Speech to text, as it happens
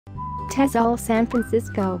TESOL, San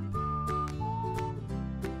Francisco.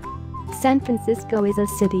 San Francisco is a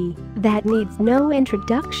city that needs no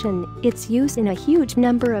introduction. Its use in a huge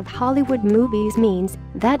number of Hollywood movies means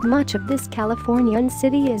that much of this Californian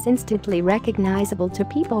city is instantly recognizable to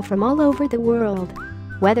people from all over the world.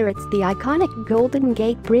 Whether it's the iconic Golden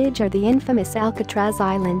Gate Bridge or the infamous Alcatraz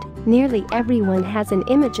Island, nearly everyone has an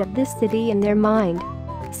image of this city in their mind.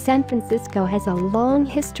 San Francisco has a long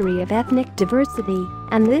history of ethnic diversity,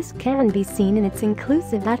 and this can be seen in its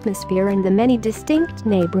inclusive atmosphere and the many distinct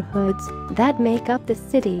neighborhoods that make up the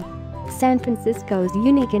city. San Francisco's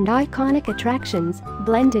unique and iconic attractions,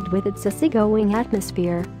 blended with its easygoing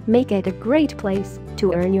atmosphere, make it a great place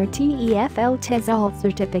to earn your TEFL TESOL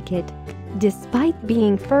certificate. Despite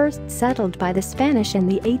being first settled by the Spanish in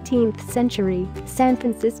the 18th century, San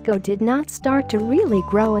Francisco did not start to really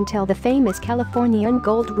grow until the famous Californian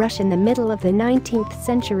gold rush in the middle of the 19th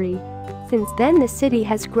century. Since then the city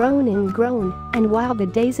has grown, and while the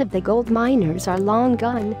days of the gold miners are long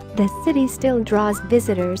gone, the city still draws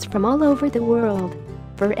visitors from all over the world.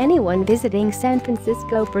 For anyone visiting San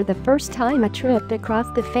Francisco for the first time, a trip across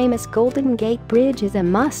the famous Golden Gate Bridge is a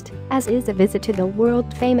must, as is a visit to the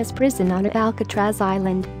world-famous prison on Alcatraz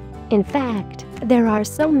Island. In fact, there are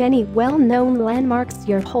so many well-known landmarks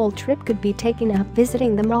your whole trip could be taken up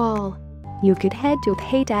visiting them all. You could head to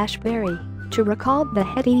Haight-Ashbury to recall the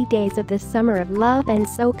heady days of the summer of love and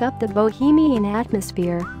soak up the bohemian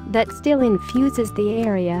atmosphere that still infuses the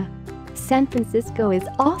area. San Francisco is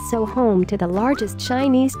also home to the largest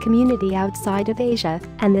Chinese community outside of Asia,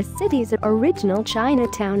 and the city's original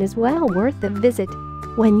Chinatown is well worth a visit.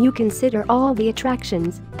 When you consider all the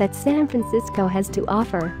attractions that San Francisco has to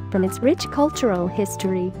offer, from its rich cultural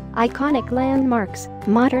history, iconic landmarks,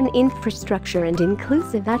 modern infrastructure and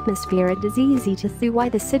inclusive atmosphere, it is easy to see why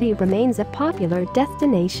the city remains a popular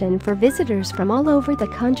destination for visitors from all over the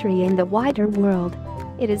country and the wider world.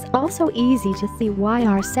 It is also easy to see why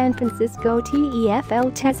our San Francisco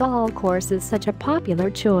TEFL TESOL course is such a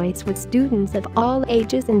popular choice with students of all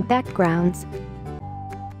ages and backgrounds.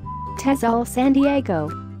 TESOL San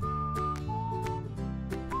Diego.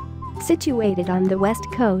 Situated on the west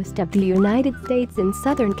coast of the United States in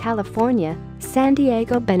Southern California, San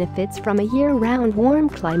Diego benefits from a year-round warm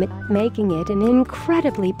climate, making it an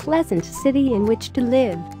incredibly pleasant city in which to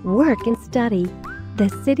live, work and study. The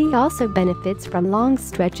city also benefits from long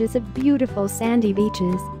stretches of beautiful sandy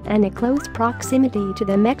beaches and a close proximity to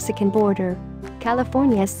the Mexican border.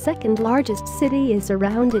 California's second-largest city is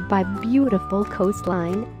surrounded by beautiful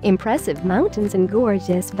coastline, impressive mountains and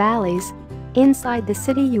gorgeous valleys. Inside the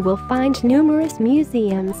city you will find numerous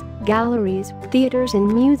museums, galleries, theaters and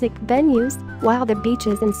music venues, while the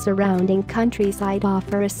beaches and surrounding countryside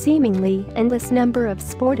offer a seemingly endless number of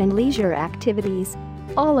sport and leisure activities.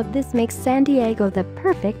 All of this makes San Diego the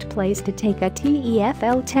perfect place to take a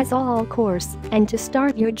TEFL TESOL course and to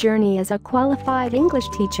start your journey as a qualified English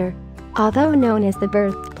teacher. Although known as the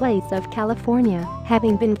birthplace of California,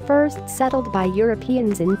 having been first settled by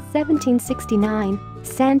Europeans in 1769,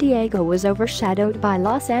 San Diego was overshadowed by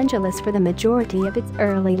Los Angeles for the majority of its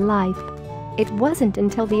early life. It wasn't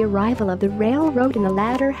until the arrival of the railroad in the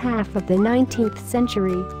latter half of the 19th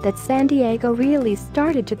century that San Diego really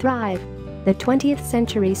started to thrive. The 20th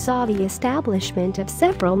century saw the establishment of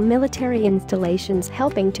several military installations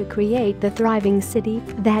helping to create the thriving city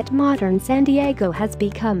that modern San Diego has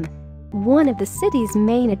become. One of the city's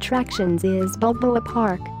main attractions is Balboa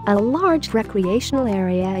Park, a large recreational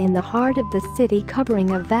area in the heart of the city covering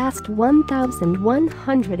a vast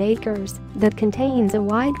 1,100 acres that contains a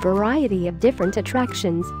wide variety of different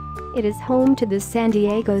attractions. It is home to the San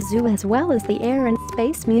Diego Zoo as well as the Air and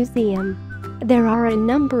Space Museum. There are a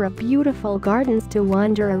number of beautiful gardens to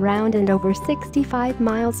wander around and over 65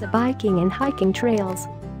 miles of biking and hiking trails.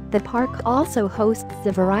 The park also hosts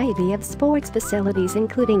a variety of sports facilities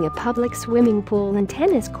including a public swimming pool and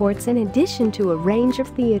tennis courts in addition to a range of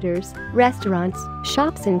theaters, restaurants,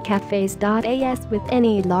 shops and cafes. As with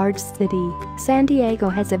any large city, San Diego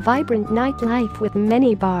has a vibrant nightlife with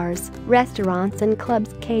many bars, restaurants and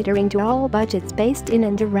clubs catering to all budgets based in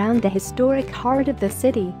and around the historic heart of the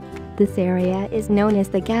city. This area is known as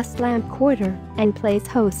the Gaslamp Quarter and plays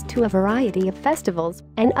host to a variety of festivals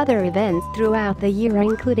and other events throughout the year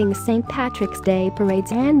including St. Patrick's Day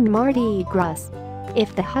parades and Mardi Gras.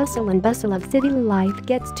 If the hustle and bustle of city life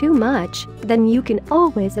gets too much, then you can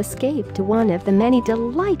always escape to one of the many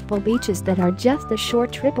delightful beaches that are just a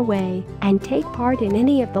short trip away and take part in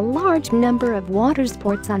any of the large number of water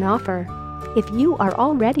sports on offer. If you are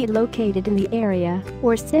already located in the area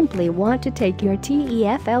or simply want to take your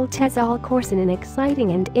TEFL TESOL course in an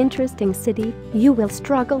exciting and interesting city, you will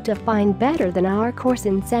struggle to find better than our course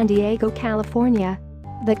in San Diego, California.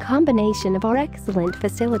 The combination of our excellent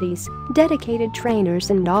facilities, dedicated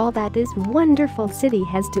trainers and all that this wonderful city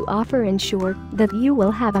has to offer ensure that you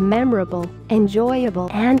will have a memorable,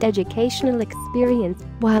 enjoyable and educational experience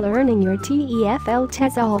while earning your TEFL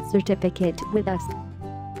TESOL certificate with us.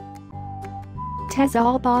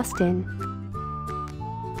 TESOL Boston.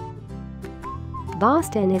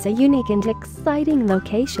 Boston is a unique and exciting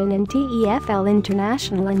location, and TEFL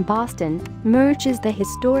International in Boston merges the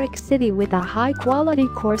historic city with the high-quality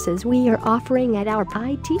courses we are offering at our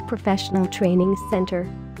IT Professional Training Center.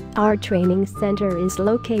 Our training center is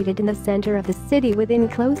located in the center of the city within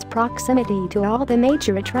close proximity to all the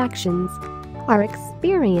major attractions. Our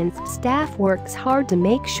experienced staff works hard to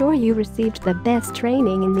make sure you received the best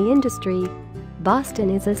training in the industry. Boston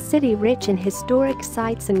is a city rich in historic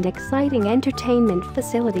sites and exciting entertainment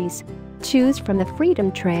facilities. Choose from the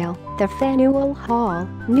Freedom Trail, the Faneuil Hall,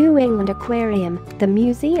 New England Aquarium, the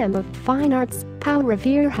Museum of Fine Arts, Powell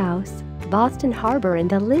Revere House, Boston Harbor, and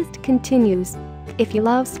the list continues. If you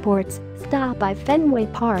love sports, stop by Fenway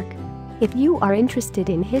Park. If you are interested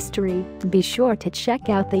in history, be sure to check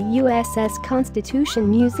out the USS Constitution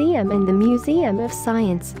Museum and the Museum of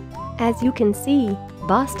Science. As you can see,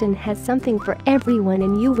 Boston has something for everyone,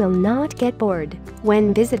 and you will not get bored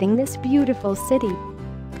when visiting this beautiful city.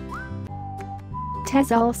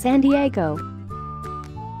 TESOL San Diego.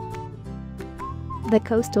 The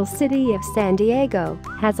coastal city of San Diego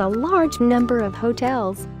has a large number of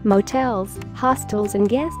hotels, motels, hostels and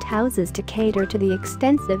guest houses to cater to the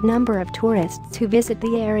extensive number of tourists who visit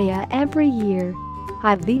the area every year.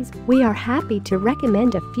 Of these, we are happy to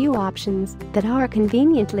recommend a few options that are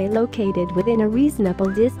conveniently located within a reasonable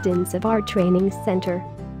distance of our training center.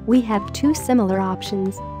 We have two similar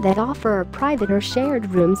options that offer private or shared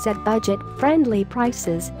rooms at budget-friendly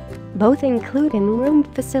prices. Both include in-room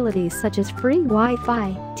facilities such as free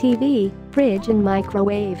Wi-Fi, TV, fridge and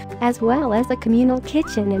microwave, as well as a communal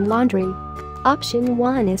kitchen and laundry. Option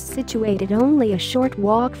 1 is situated only a short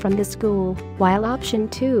walk from the school, while Option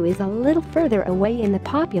 2 is a little further away in the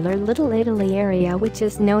popular Little Italy area, which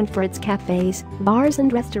is known for its cafes, bars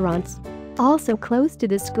and restaurants. Also close to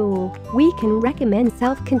the school, we can recommend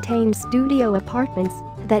self-contained studio apartments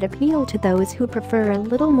that appeal to those who prefer a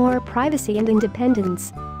little more privacy and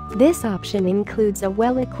independence. This option includes a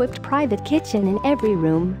well-equipped private kitchen in every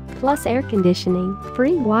room, plus air conditioning,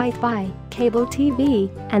 free Wi-Fi, cable TV,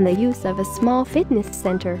 and the use of a small fitness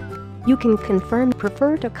center. You can confirm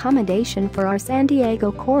preferred accommodation for our San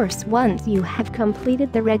Diego course once you have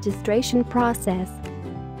completed the registration process.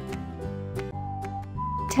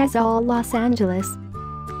 TESOL Los Angeles.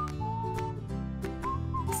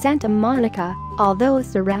 Santa Monica, although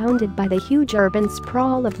surrounded by the huge urban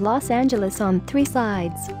sprawl of Los Angeles on three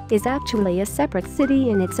sides, is actually a separate city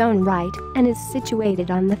in its own right and is situated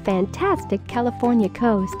on the fantastic California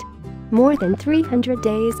coast. More than 300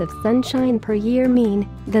 days of sunshine per year mean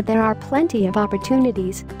that there are plenty of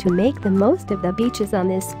opportunities to make the most of the beaches on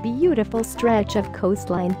this beautiful stretch of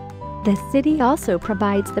coastline. The city also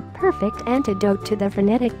provides the perfect antidote to the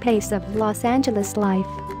frenetic pace of Los Angeles life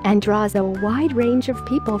and draws a wide range of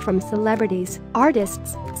people, from celebrities,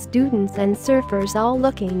 artists, students and surfers, all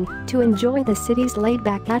looking to enjoy the city's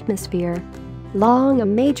laid-back atmosphere. Long a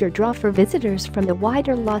major draw for visitors from the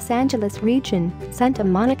wider Los Angeles region, Santa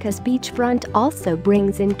Monica's beachfront also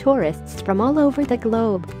brings in tourists from all over the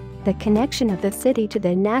globe. The connection of the city to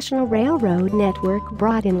the National Railroad network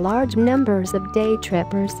brought in large numbers of day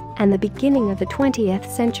trippers, and the beginning of the 20th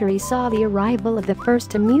century saw the arrival of the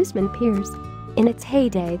first amusement piers. In its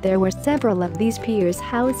heyday, there were several of these piers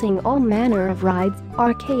housing all manner of rides,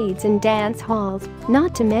 arcades and dance halls,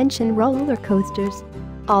 not to mention roller coasters.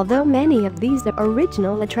 Although many of these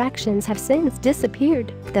original attractions have since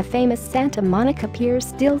disappeared, the famous Santa Monica Pier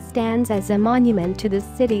still stands as a monument to the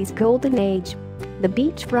city's golden age. The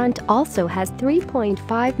beachfront also has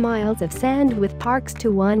 3.5 miles of sand with parks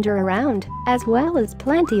to wander around, as well as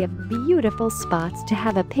plenty of beautiful spots to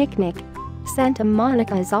have a picnic. Santa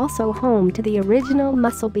Monica is also home to the original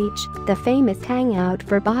Muscle Beach, the famous hangout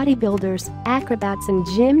for bodybuilders, acrobats and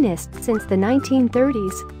gymnasts since the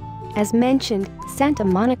 1930s. As mentioned, Santa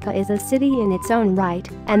Monica is a city in its own right,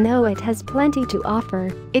 and though it has plenty to offer,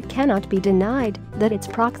 it cannot be denied that its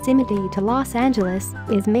proximity to Los Angeles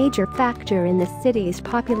is a major factor in the city's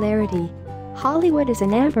popularity. Hollywood is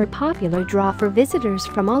an ever-popular draw for visitors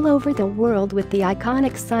from all over the world, with the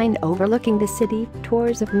iconic sign overlooking the city,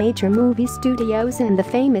 tours of major movie studios and the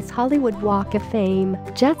famous Hollywood Walk of Fame,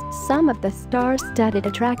 just some of the star-studded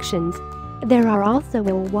attractions. There are also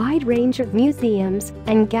a wide range of museums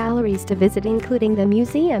and galleries to visit, including the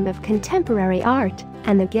Museum of Contemporary Art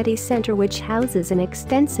and the Getty Center, which houses an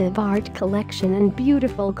extensive art collection and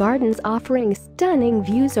beautiful gardens offering stunning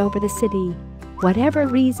views over the city. Whatever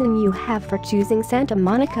reason you have for choosing Santa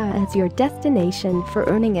Monica as your destination for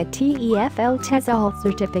earning a TEFL TESOL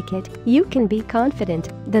certificate, you can be confident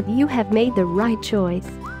that you have made the right choice.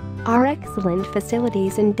 Our excellent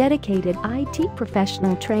facilities and dedicated IT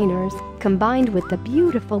professional trainers, combined with the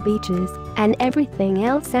beautiful beaches and everything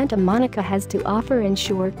else Santa Monica has to offer,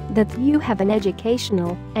 ensure that you have an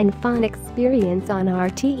educational and fun experience on our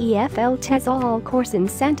TEFL TESOL course in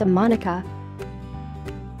Santa Monica.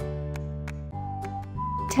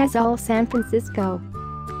 TESOL San Francisco.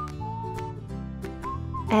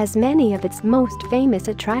 As many of its most famous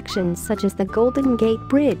attractions, such as the Golden Gate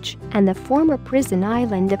Bridge and the former prison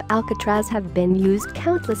island of Alcatraz, have been used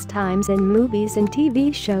countless times in movies and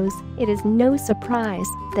TV shows, it is no surprise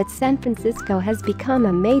that San Francisco has become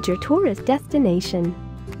a major tourist destination.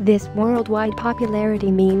 This worldwide popularity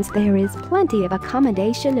means there is plenty of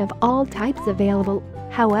accommodation of all types available.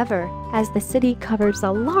 However, as the city covers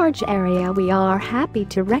a large area, we are happy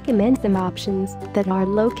to recommend some options that are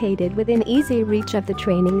located within easy reach of the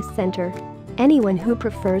training center. Anyone who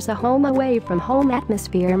prefers a home away from home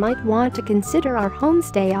atmosphere might want to consider our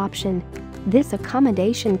homestay option. This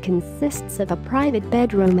accommodation consists of a private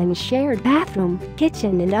bedroom and shared bathroom,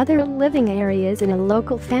 kitchen and other living areas in a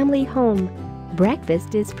local family home.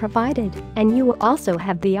 Breakfast is provided, and you will also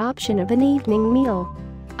have the option of an evening meal.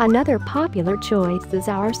 Another popular choice is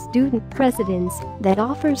our student residence that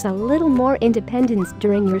offers a little more independence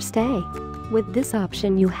during your stay. With this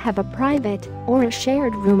option, you have a private or a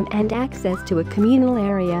shared room and access to a communal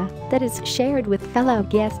area that is shared with fellow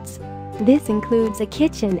guests. This includes a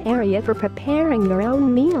kitchen area for preparing your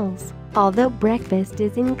own meals, although breakfast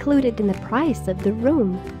is included in the price of the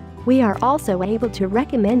room. We are also able to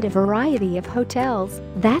recommend a variety of hotels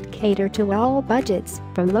that cater to all budgets,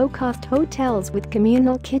 from low-cost hotels with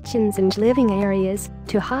communal kitchens and living areas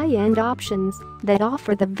to high-end options that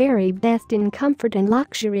offer the very best in comfort and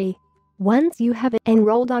luxury. Once you have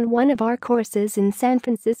enrolled on one of our courses in San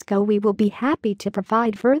Francisco, we will be happy to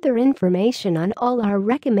provide further information on all our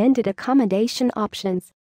recommended accommodation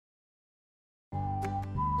options.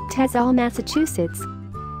 TESOL, Massachusetts.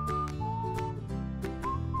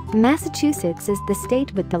 Massachusetts is the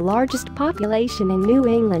state with the largest population in New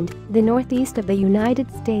England, the northeast of the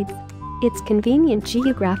United States. Its convenient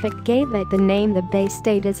geographic gave it the name the Bay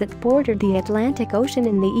State, as it bordered the Atlantic Ocean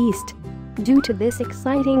in the east. Due to this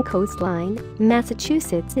exciting coastline,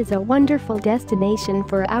 Massachusetts is a wonderful destination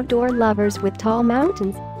for outdoor lovers, with tall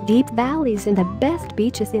mountains, deep valleys and the best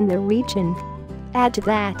beaches in the region. Add to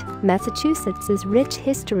that Massachusetts's rich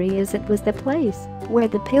history, as it was the place where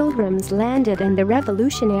the Pilgrims landed and the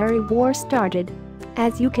Revolutionary War started.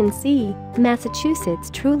 As you can see, Massachusetts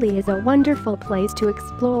truly is a wonderful place to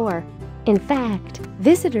explore. In fact,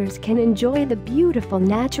 visitors can enjoy the beautiful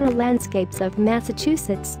natural landscapes of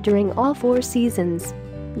Massachusetts during all 4 seasons.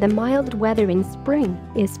 The mild weather in spring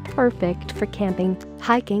is perfect for camping,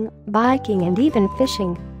 hiking, biking and even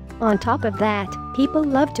fishing. On top of that, people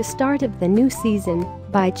love to start of the new season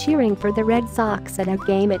by cheering for the Red Sox at a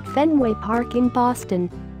game at Fenway Park in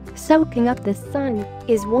Boston. Soaking up the sun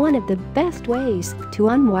is one of the best ways to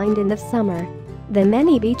unwind in the summer. The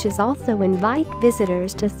many beaches also invite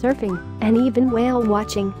visitors to surfing and even whale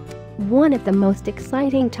watching. One of the most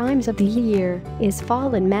exciting times of the year is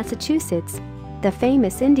fall in Massachusetts. The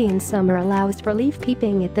famous Indian summer allows for leaf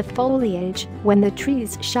peeping at the foliage when the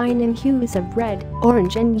trees shine in hues of red,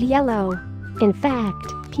 orange and yellow. In fact,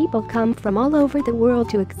 people come from all over the world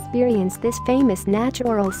to experience this famous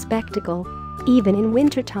natural spectacle. Even in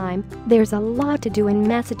wintertime, there's a lot to do in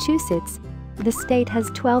Massachusetts. The state has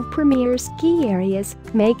 12 premier ski areas,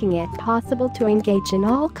 making it possible to engage in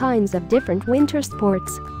all kinds of different winter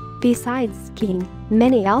sports. Besides skiing,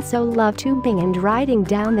 many also love tubing and riding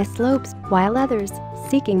down the slopes, while others,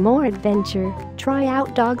 seeking more adventure, try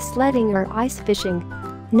out dog sledding or ice fishing.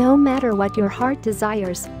 No matter what your heart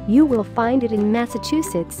desires, you will find it in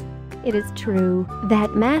Massachusetts. It is true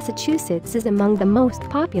that Massachusetts is among the most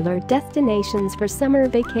popular destinations for summer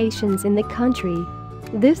vacations in the country.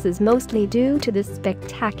 This is mostly due to the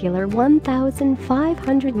spectacular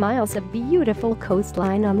 1,500 miles of beautiful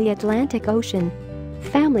coastline on the Atlantic Ocean.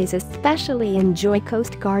 Families especially enjoy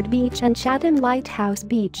Coast Guard Beach and Chatham Lighthouse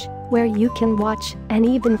Beach, where you can watch and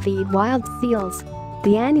even feed wild seals.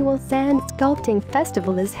 The annual Sand Sculpting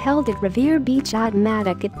Festival is held at Revere Beach at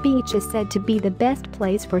Mattocket Beach, is said to be the best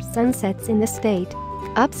place for sunsets in the state.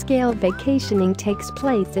 Upscale vacationing takes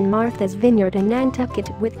place in Martha's Vineyard in Nantucket,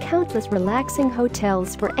 with countless relaxing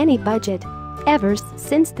hotels for any budget. Ever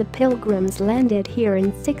since the Pilgrims landed here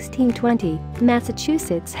in 1620,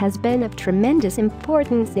 Massachusetts has been of tremendous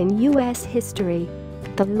importance in U.S. history.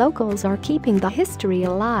 The locals are keeping the history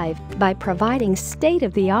alive by providing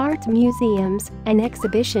state-of-the-art museums and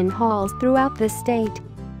exhibition halls throughout the state.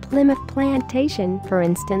 Plymouth Plantation, for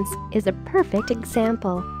instance, is a perfect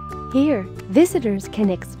example. Here, visitors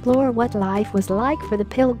can explore what life was like for the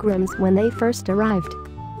Pilgrims when they first arrived.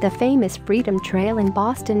 The famous Freedom Trail in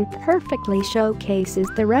Boston perfectly showcases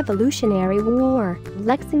the Revolutionary War.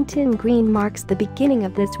 Lexington Green marks the beginning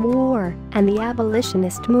of this war, and the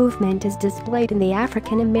abolitionist movement is displayed in the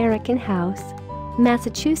African American House.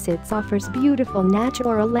 Massachusetts offers beautiful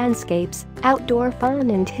natural landscapes, outdoor fun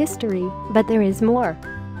and history, but there is more.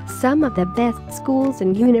 Some of the best schools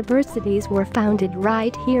and universities were founded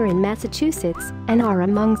right here in Massachusetts and are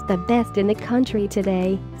amongst the best in the country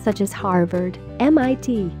today, such as Harvard,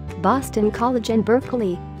 MIT, Boston College and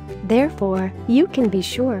Berkeley. Therefore, you can be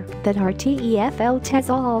sure that our TEFL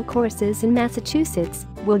TESOL courses in Massachusetts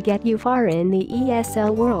will get you far in the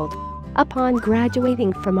ESL world. Upon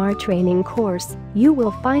graduating from our training course, you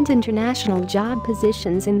will find international job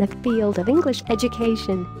positions in the field of English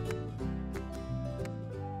education.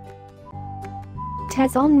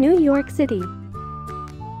 TESOL New York City.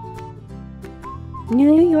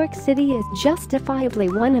 New York City is justifiably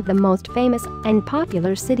one of the most famous and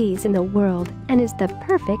popular cities in the world and is the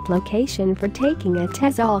perfect location for taking a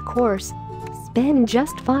TESOL course. Spend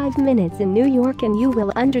just 5 minutes in New York and you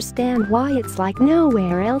will understand why it's like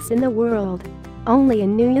nowhere else in the world. Only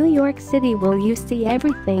in New York City will you see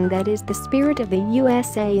everything that is the spirit of the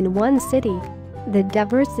USA in one city. The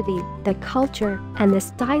diversity, the culture, and the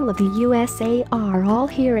style of the USA are all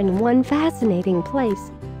here in one fascinating place.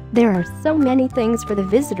 There are so many things for the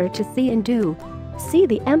visitor to see and do. See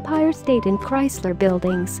the Empire State and Chrysler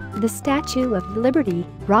Buildings, the Statue of Liberty,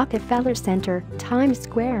 Rockefeller Center, Times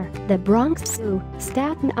Square, the Bronx Zoo,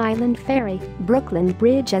 Staten Island Ferry, Brooklyn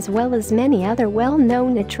Bridge, as well as many other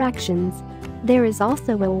well-known attractions. There is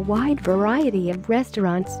also a wide variety of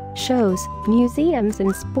restaurants, shows, museums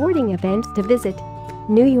and sporting events to visit.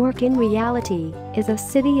 New York in reality is a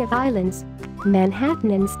city of islands.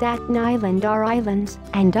 Manhattan and Staten Island are islands,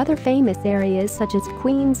 and other famous areas such as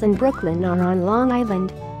Queens and Brooklyn are on Long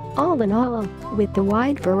Island. All in all, with the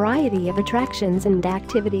wide variety of attractions and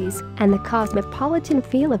activities and the cosmopolitan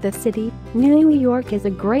feel of the city, New York is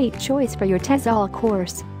a great choice for your TESOL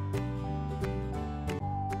course.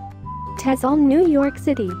 TESOL New York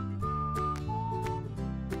City.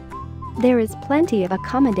 There is plenty of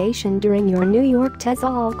accommodation during your New York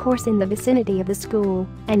TESOL course in the vicinity of the school,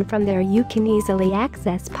 and from there you can easily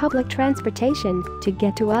access public transportation to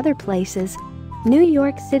get to other places. New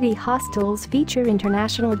York City hostels feature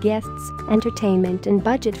international guests, entertainment and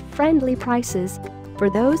budget-friendly prices.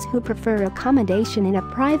 For those who prefer accommodation in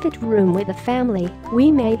a private room with a family,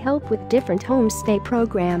 we may help with different homestay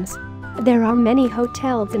programs. There are many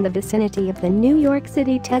hotels in the vicinity of the New York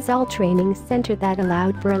City TESOL Training Center that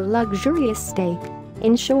allowed for a luxurious stay.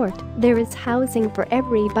 In short, there is housing for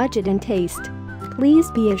every budget and taste.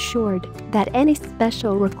 Please be assured that any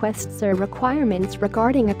special requests or requirements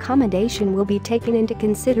regarding accommodation will be taken into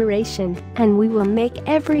consideration, and we will make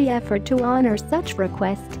every effort to honor such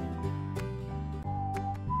request.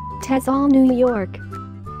 TESOL New York.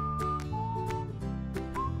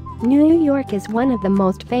 New York is one of the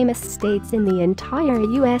most famous states in the entire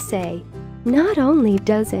USA. Not only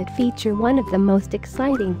does it feature one of the most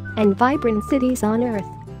exciting and vibrant cities on earth,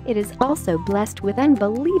 it is also blessed with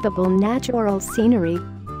unbelievable natural scenery.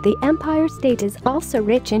 The Empire State is also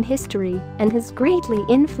rich in history and has greatly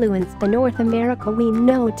influenced the North America we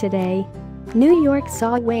know today. New York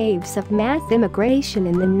saw waves of mass immigration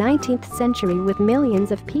in the 19th century, with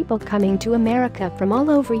millions of people coming to America from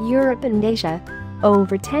all over Europe and Asia.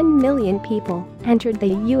 Over 10 million people entered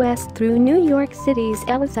the U.S. through New York City's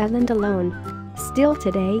Ellis Island alone. Still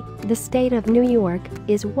today, the state of New York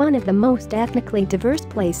is one of the most ethnically diverse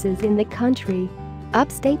places in the country.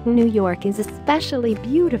 Upstate New York is especially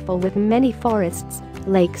beautiful, with many forests,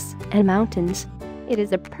 lakes, and mountains. It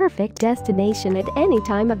is a perfect destination at any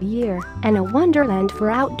time of year and a wonderland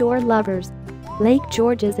for outdoor lovers. Lake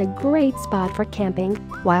George is a great spot for camping,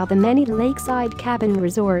 while the many lakeside cabin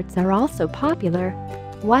resorts are also popular.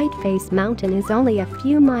 Whiteface Mountain is only a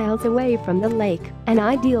few miles away from the lake and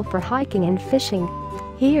ideal for hiking and fishing.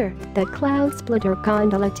 Here, the Cloud Splitter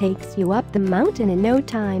gondola takes you up the mountain in no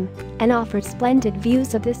time and offers splendid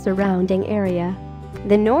views of the surrounding area.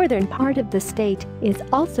 The northern part of the state is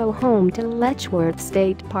also home to Letchworth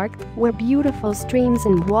State Park, where beautiful streams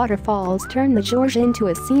and waterfalls turn the gorge into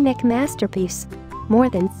a scenic masterpiece. More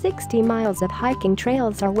than 60 miles of hiking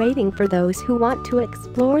trails are waiting for those who want to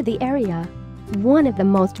explore the area. One of the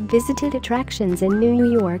most visited attractions in New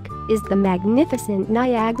York is the magnificent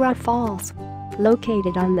Niagara Falls.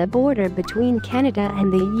 Located on the border between Canada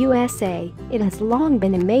and the USA, it has long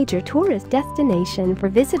been a major tourist destination for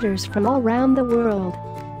visitors from all around the world.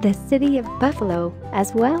 The city of Buffalo,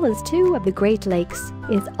 as well as two of the Great Lakes,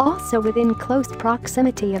 is also within close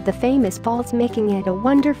proximity of the famous falls, making it a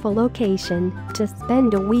wonderful location to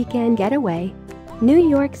spend a weekend getaway. New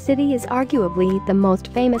York City is arguably the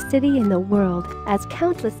most famous city in the world, as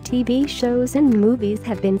countless TV shows and movies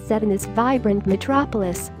have been set in this vibrant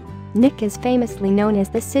metropolis. Nick is famously known as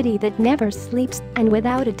the city that never sleeps, and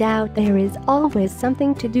without a doubt there is always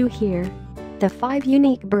something to do here. The 5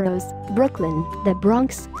 unique boroughs, Brooklyn, the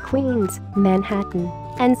Bronx, Queens, Manhattan,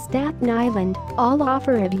 and Staten Island, all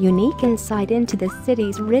offer a unique insight into the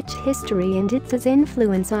city's rich history and its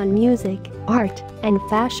influence on music, art, and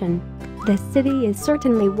fashion. The city is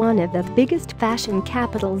certainly one of the biggest fashion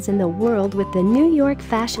capitals in the world, with the New York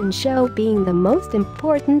Fashion Show being the most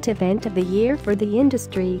important event of the year for the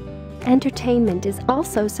industry. Entertainment is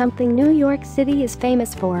also something New York City is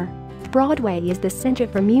famous for. Broadway is the center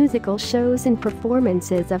for musical shows and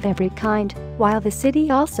performances of every kind, while the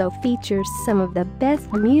city also features some of the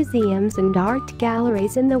best museums and art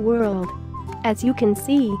galleries in the world. As you can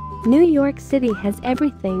see, New York City has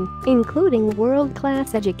everything, including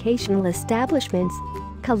world-class educational establishments.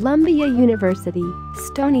 Columbia University,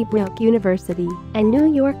 Stony Brook University, and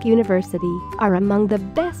New York University are among the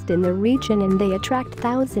best in the region, and they attract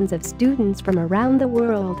thousands of students from around the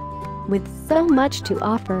world. With so much to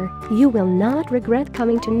offer, you will not regret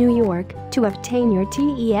coming to New York to obtain your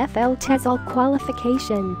TEFL TESOL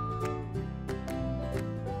qualification.